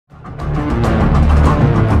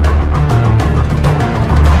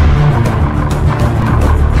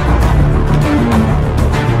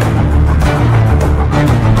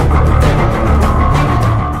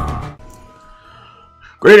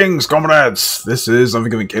Greetings, comrades! This is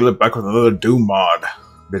Unforgiving Caleb back with another Doom mod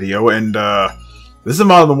video, and this is a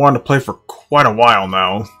mod I've been wanting to play for quite a while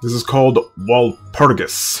now. This is called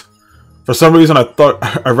Walpurgis. For some reason I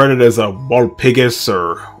thought I read it as a Walpurgis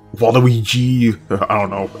or Waluigi. I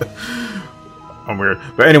don't know. I'm weird.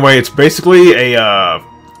 But anyway, it's basically a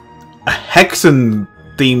Hexen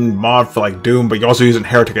themed mod for like Doom, but you're also using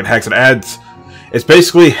Heretic and Hexen. It's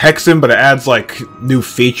basically Hexen, but it adds like new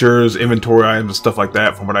features, inventory items, and stuff like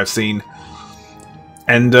that from what I've seen.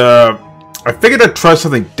 And I figured I'd try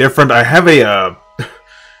something different. I have a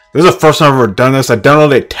this is the first time I've ever done this. I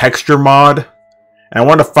downloaded a texture mod, and I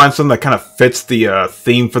wanted to find something that kind of fits the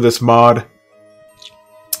theme for this mod.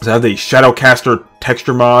 So I have the Shadowcaster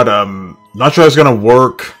texture mod. Not sure how it's gonna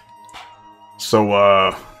work, so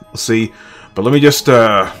we'll see. But let me just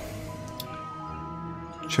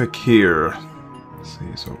check here.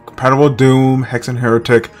 So compatible with Doom, Hexen,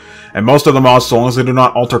 Heretic, and most of the mods, so long as they do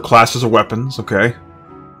not alter classes or weapons. Okay.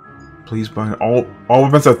 Please buy all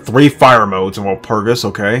weapons have 3 fire modes in Walpurgis.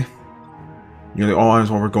 Okay. Nearly all items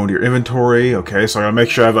when we're going to your inventory. Okay, so I gotta make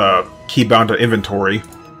sure I have a key bound to inventory.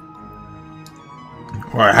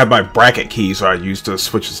 Or I have my bracket key, so I use to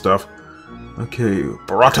switch the stuff. Okay,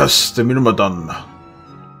 Proteus the Myrmidon.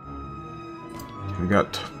 We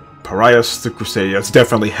got Proteus the Crusader. That's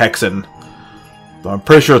definitely Hexen. But I'm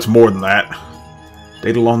pretty sure it's more than that.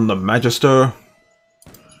 Daedalon the Magister.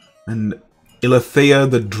 And Ilithea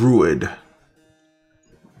the Druid.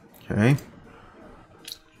 Okay.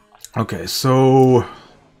 Okay, so...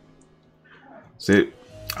 See,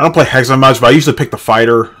 I don't play Hexen much, but I usually pick the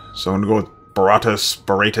fighter. So I'm going to go with Baratus,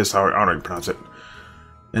 I don't know how you pronounce it.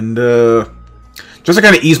 And, just to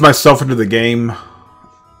kind of ease myself into the game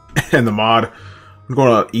and the mod, I'm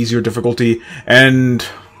going on easier difficulty. And...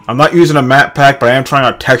 I'm not using a map pack, but I am trying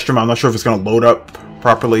out texture mod. I'm not sure if it's going to load up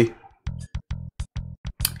properly.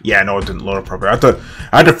 Yeah, no, it didn't load up properly.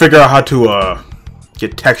 I had to figure out how to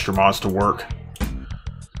get texture mods to work.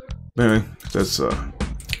 Anyway, there's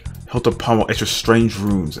Hilt of Pommel, Extra Strange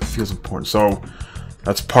Runes. It feels important. So,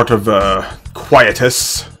 that's part of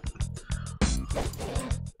Quietus.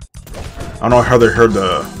 I don't know how they heard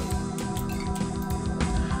the...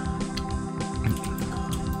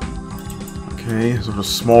 Okay, sort of a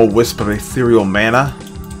small wisp of ethereal mana.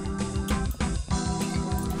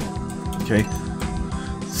 Okay.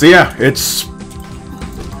 So yeah, it's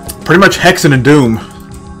pretty much Hexen and Doom.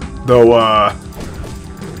 Though,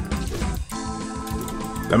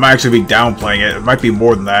 that might actually be downplaying it. It might be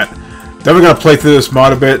more than that. Definitely gonna play through this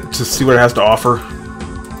mod a bit to see what it has to offer.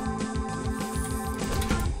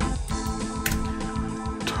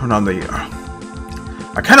 Turn on the...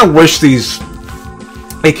 I kind of wish these...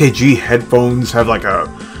 AKG headphones have like a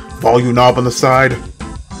volume knob on the side,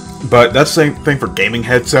 but that's the same thing for gaming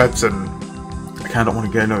headsets, and I kind of don't want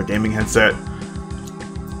to get another gaming headset.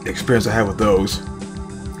 The experience I had with those,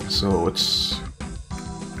 so it's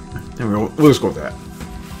there we go. We'll just go with that.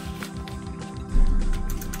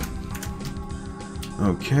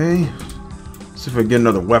 Okay, let's see if I get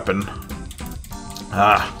another weapon.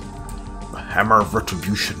 The Hammer of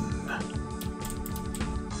Retribution.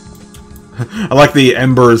 I like the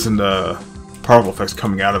embers and the particle effects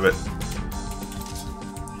coming out of it.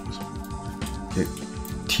 Okay.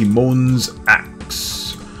 Timon's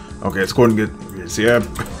Axe. Okay, let's go ahead and get... See,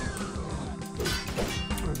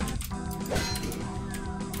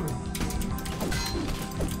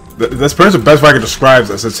 that's perhaps the best way I can describe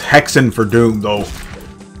this. It's Hexen for Doom, though.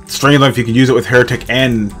 Strangely enough, you can use it with Heretic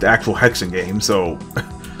and the actual Hexen game, so...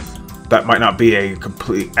 that might not be a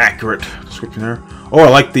completely accurate description there. Oh, I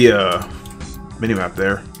like the, minimap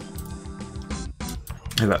there.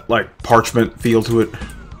 And that, like, parchment feel to it.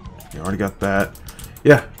 You already got that.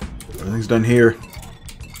 Yeah, everything's done here.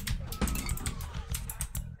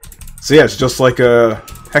 So yeah, it's just like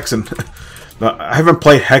Hexen. Now, I haven't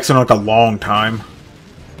played Hexen in like a long time.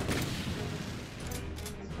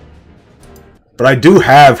 But I do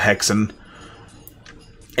have Hexen.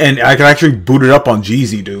 And I can actually boot it up on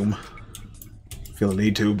GZ Doom. Feel the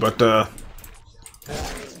need to, but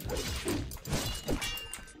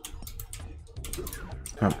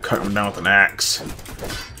I'm cutting them down with an axe.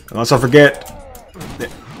 Unless I forget,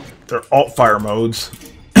 they're alt fire modes.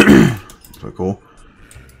 Pretty cool.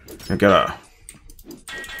 I got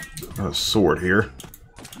a sword here.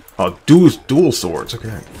 Oh, dual swords.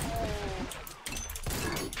 Okay.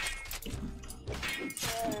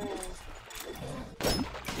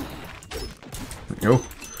 There you go.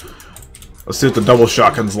 Let's see what the double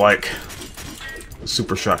shotgun's like. The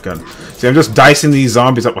super shotgun. See, I'm just dicing these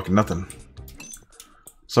zombies up like nothing.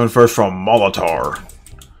 Someone first from Molotar.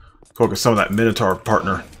 Focus some of that Minotaur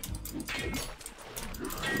partner.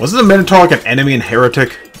 Wasn't the Minotaur like an enemy in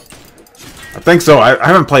Heretic? I think so. I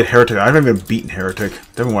haven't played Heretic. I haven't even beaten Heretic.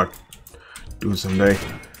 Definitely want to do it someday.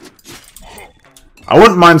 I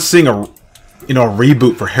wouldn't mind seeing a, you know, a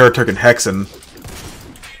reboot for Heretic and Hexen.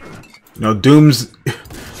 You know, Doom's...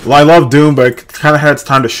 Well, I love Doom, but it kind of had its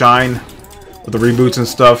time to shine with the reboots and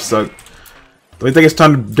stuff, so... Do you think it's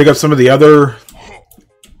time to dig up some of the other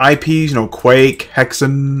IPs? You know, Quake,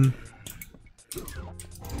 Hexen...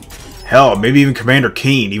 Hell, maybe even Commander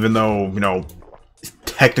Keen, even though, you know, it's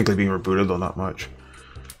technically being rebooted, though not much.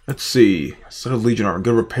 Let's see. Set of Legion armor,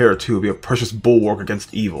 good repair too. Be a precious bulwark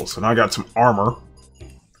against evil. So now I got some armor.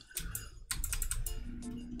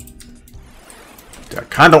 I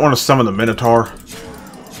kind of don't want to summon the Minotaur.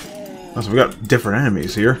 So we got different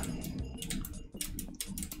enemies here.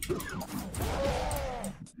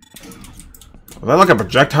 Was that like a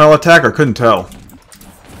projectile attack? I couldn't tell.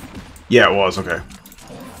 Yeah, it was. Okay.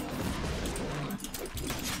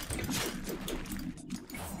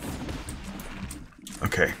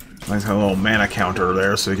 Okay. Nice have a little mana counter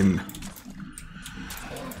there, so you can...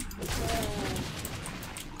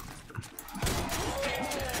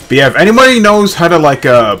 But yeah, if anybody knows how to, like,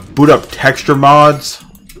 boot up texture mods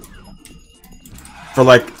for,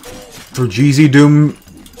 like, for GZ Doom,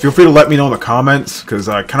 feel free to let me know in the comments, because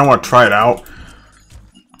I kind of want to try it out.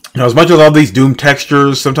 You know, as much as I love these Doom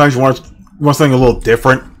textures, sometimes you want something a little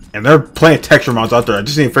different, and there are plenty of texture mods out there. I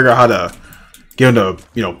just need to figure out how to get them to,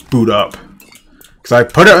 you know, boot up. Because I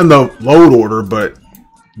put it in the load order, but it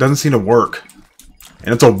doesn't seem to work.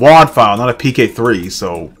 And it's a WAD file, not a PK3,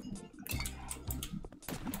 so...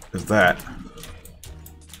 There's that.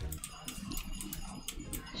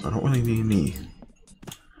 So I don't really need any...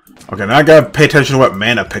 Okay, now I gotta pay attention to what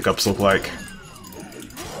mana pickups look like.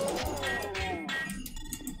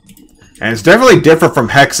 And it's definitely different from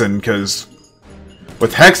Hexen, because...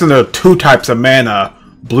 With Hexen, there are two types of mana.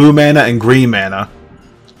 Blue mana and green mana.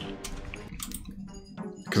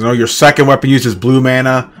 Because, you know, your second weapon uses blue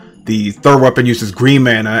mana, the third weapon uses green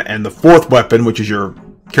mana, and the fourth weapon, which is your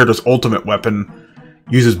character's ultimate weapon,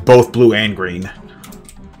 uses both blue and green.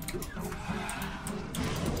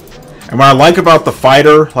 And what I like about the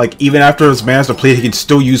fighter, like, even after his mana's depleted, he can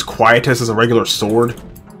still use Quietus as a regular sword.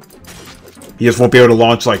 He just won't be able to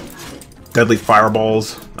launch, like, deadly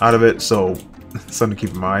fireballs out of it, so something to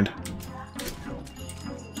keep in mind.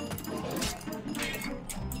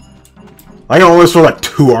 I can only throw like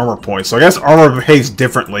 2 armor points, so I guess armor behaves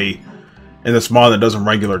differently in this mod than it does in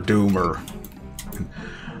regular Doom, or...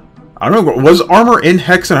 I don't know, was armor in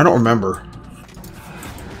Hexen? I don't remember.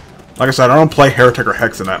 Like I said, I don't play Heretic or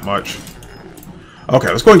Hexen that much. Okay,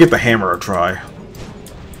 let's go and get the hammer a try.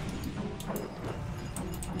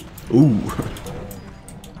 Ooh.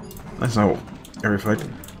 That's not air effect.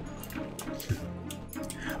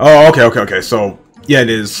 Oh, okay, so, yeah, it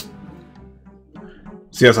is...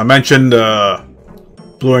 So yes, I mentioned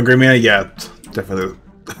blue and green mana. Yeah, definitely.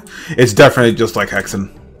 It's definitely just like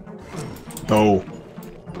Hexen, though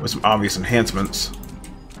with some obvious enhancements.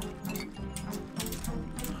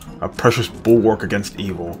 A precious bulwark against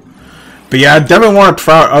evil. But yeah, I definitely want to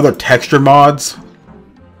try out other texture mods.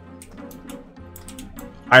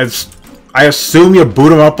 I assume you boot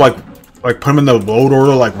them up like put them in the load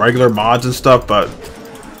order like regular mods and stuff, but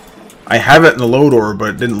I have it in the load order, but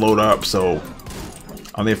it didn't load up, so.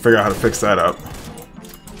 I'll need to figure out how to fix that up.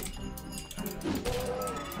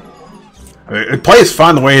 I mean, it plays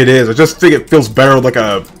fine the way it is. I just think it feels better like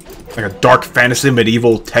a dark fantasy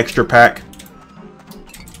medieval texture pack.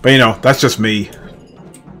 But you know, that's just me.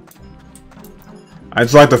 I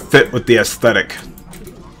just like to fit with the aesthetic.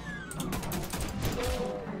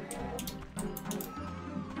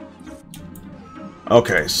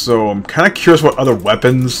 Okay, so I'm kind of curious what other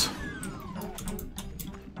weapons...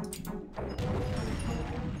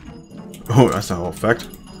 Oh, that's not a whole effect.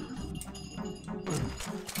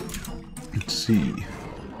 Let's see.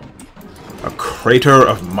 A Crater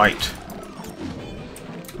of Might.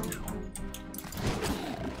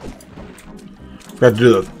 Forgot to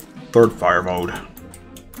do the third fire mode. I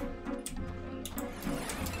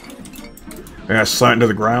gotta slam into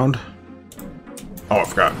the ground. Oh, I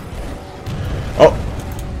forgot. Oh!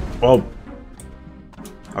 Well,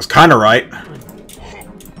 I was kinda right.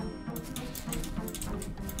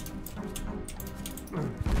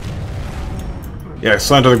 Yeah, I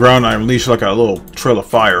slam to the ground and I unleash like a little trail of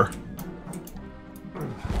fire.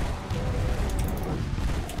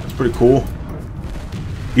 That's pretty cool.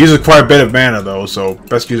 Uses quite a bit of mana though, so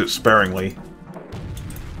best use it sparingly.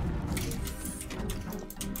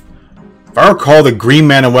 If I recall, the green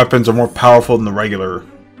mana weapons are more powerful than the regular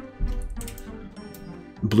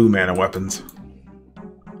blue mana weapons.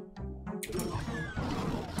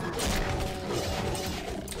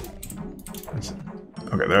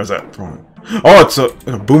 Okay, there's that throwing. Oh, it's a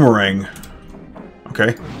boomerang.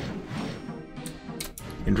 Okay.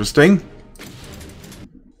 Interesting.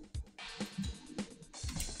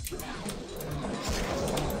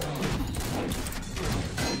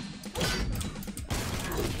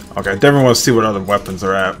 Okay, I definitely want to see what other weapons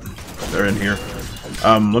are at. They're in here.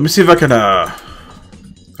 Let me see if I can,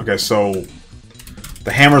 Okay, so...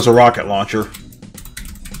 The hammer's a rocket launcher.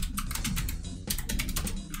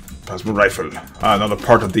 Plasma rifle. Another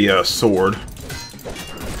part of the, sword.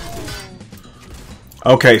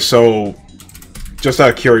 Okay, so... Just out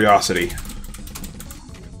of curiosity.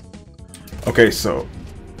 Okay, so...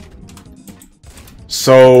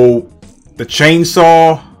 So... The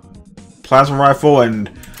chainsaw... Plasma rifle, and...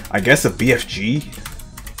 I guess a BFG?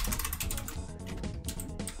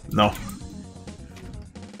 No.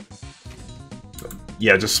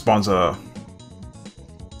 Yeah, it just spawns a...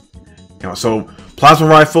 You know, so... Plasma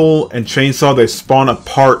rifle and chainsaw, they spawn a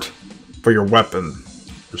part for your weapon.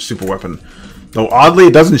 Your super weapon. Though, oddly,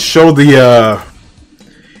 it doesn't show the,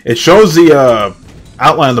 It shows the,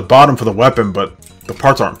 outline on the bottom for the weapon, but the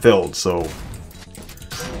parts aren't filled, so...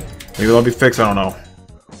 Maybe they'll be fixed, I don't know.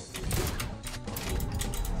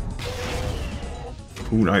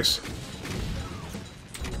 Ooh, nice.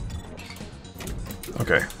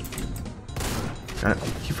 Okay. God, I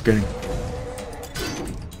keep forgetting.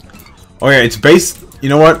 Oh yeah, it's based... You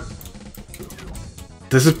know what?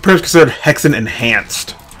 This is pretty much considered Hexen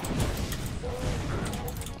enhanced.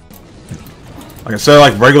 Like instead of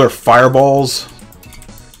like regular fireballs,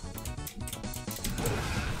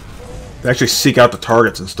 they actually seek out the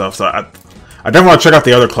targets and stuff. So I definitely want to check out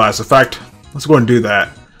the other class. In fact, let's go ahead and do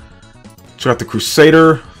that. Check out the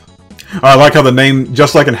Crusader. I like how the name,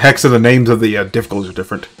 just like in Hexen, the names of the difficulties are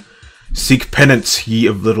different. Seek penance, ye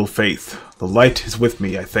of little faith. The light is with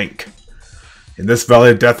me, I think. In this valley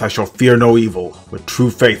of death I shall fear no evil. With true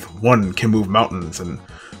faith one can move mountains, and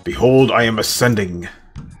behold, I am ascending.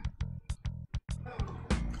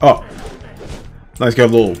 Oh. Nice, got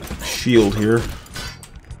a little shield here.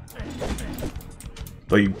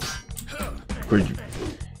 Though you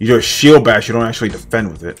do a shield bash, you don't actually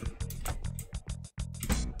defend with it.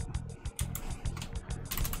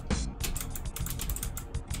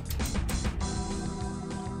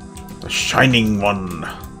 The Shining One.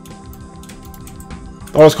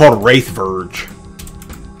 Oh, it's called Wraith Verge.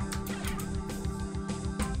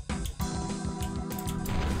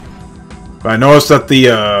 But I noticed that the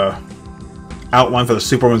outline for the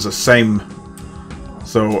Superman's the same,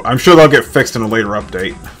 so I'm sure they'll get fixed in a later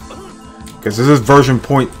update. Because this is version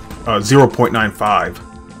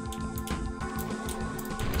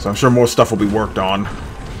 0.95. So I'm sure more stuff will be worked on.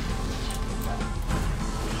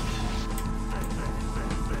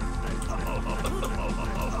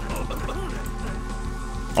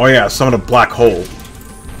 Oh yeah, summon a black hole.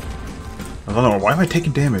 I don't know, why am I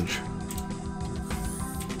taking damage?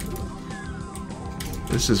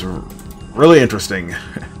 This is really interesting.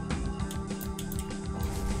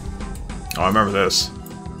 Oh, I remember this.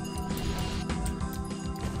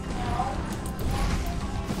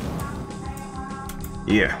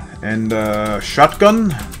 Yeah, and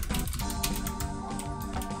shotgun.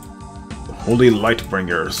 The Holy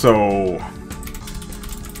Lightbringer. So,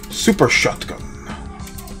 super shotgun.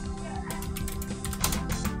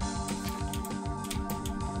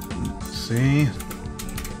 Let's see,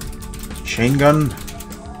 chain gun.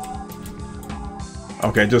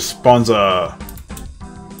 Okay, it just spawns a...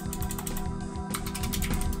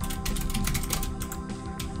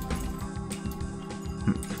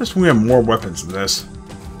 Just we have more weapons than this.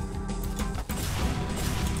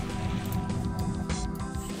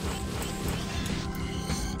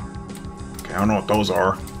 Okay, I don't know what those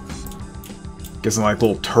are. Guessing like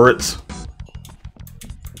little turrets.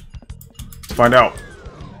 Let's find out.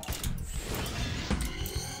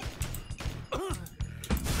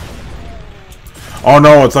 Oh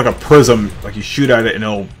no, it's like a prism. Like you shoot at it and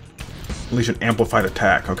it'll unleash an amplified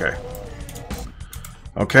attack. Okay.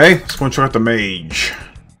 Okay, let's go and check out the mage.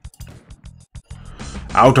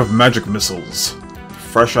 Out of magic missiles.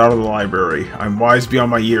 Fresh out of the library. I'm wise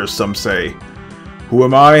beyond my years, some say. Who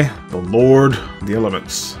am I? The Lord of the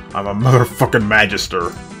Elements. I'm a motherfucking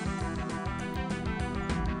magister.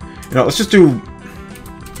 You know, let's just do...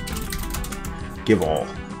 Give all.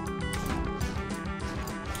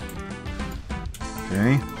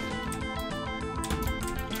 Okay.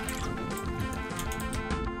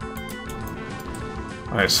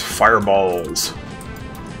 Nice fireballs.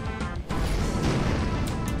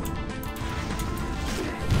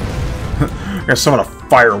 I gotta summon a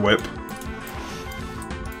fire whip.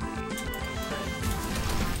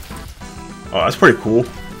 Oh, that's pretty cool.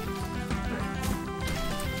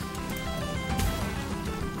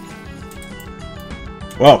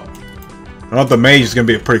 Well, I know the mage is going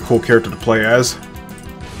to be a pretty cool character to play as.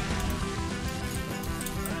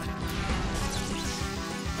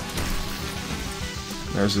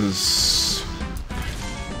 There's his...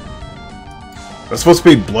 That's supposed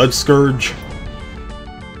to be Blood Scourge.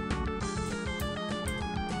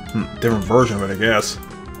 Different version of it, I guess.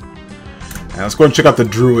 And let's go and check out the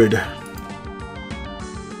druid.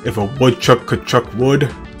 If a woodchuck could chuck wood,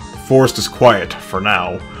 the forest is quiet, for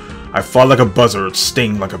now. I fly like a buzzard,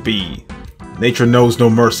 sting like a bee. Nature knows no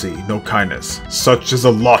mercy, no kindness. Such is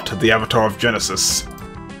the lot of the Avatar of Genesis.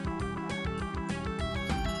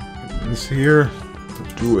 This here,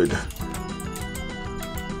 the druid.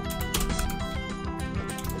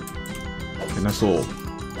 Okay, nice little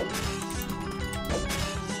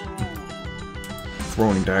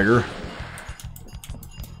throwing dagger.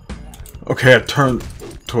 Okay, I turned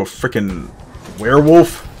to a freaking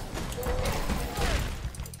werewolf.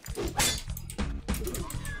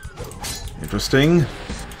 Interesting.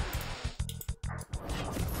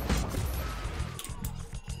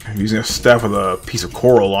 I'm using a staff with a piece of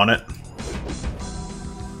coral on it.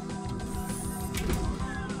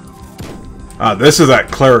 Ah, this is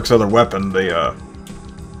that cleric's other weapon, the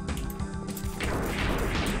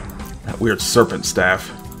that weird serpent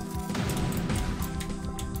staff.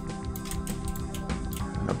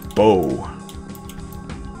 And a bow.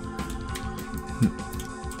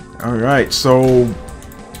 Alright, so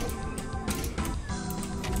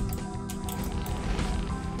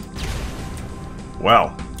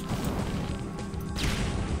wow.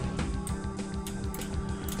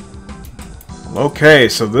 Okay,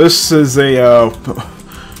 so this is a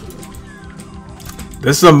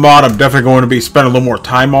mod I'm definitely going to be spending a little more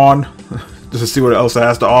time on, just to see what else it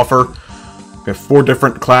has to offer. We have 4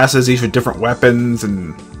 different classes, each with different weapons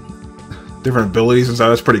and different abilities, and so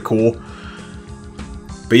that's pretty cool.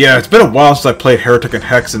 But yeah, it's been a while since I played Heretic and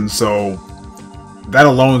Hexen, so that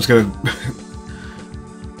alone is gonna,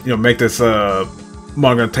 make this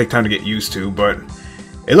mod gonna take time to get used to, but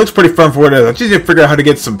it looks pretty fun for what it is. I just need to figure out how to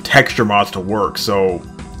get some texture mods to work. So,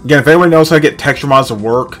 again, if anyone knows how to get texture mods to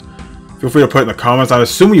work, feel free to put it in the comments. I'm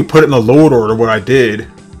assuming you put it in the load order, what I did,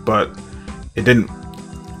 but it didn't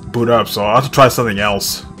boot up, so I'll have to try something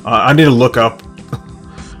else. I need to look up.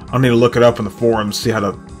 I'll need to look it up in the forums, see how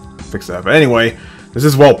to fix that. But anyway, this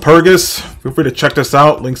is Walpurgis. Feel free to check this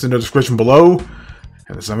out. Links in the description below.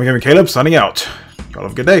 And this is AMD Caleb signing out. Y'all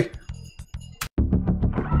have a good day.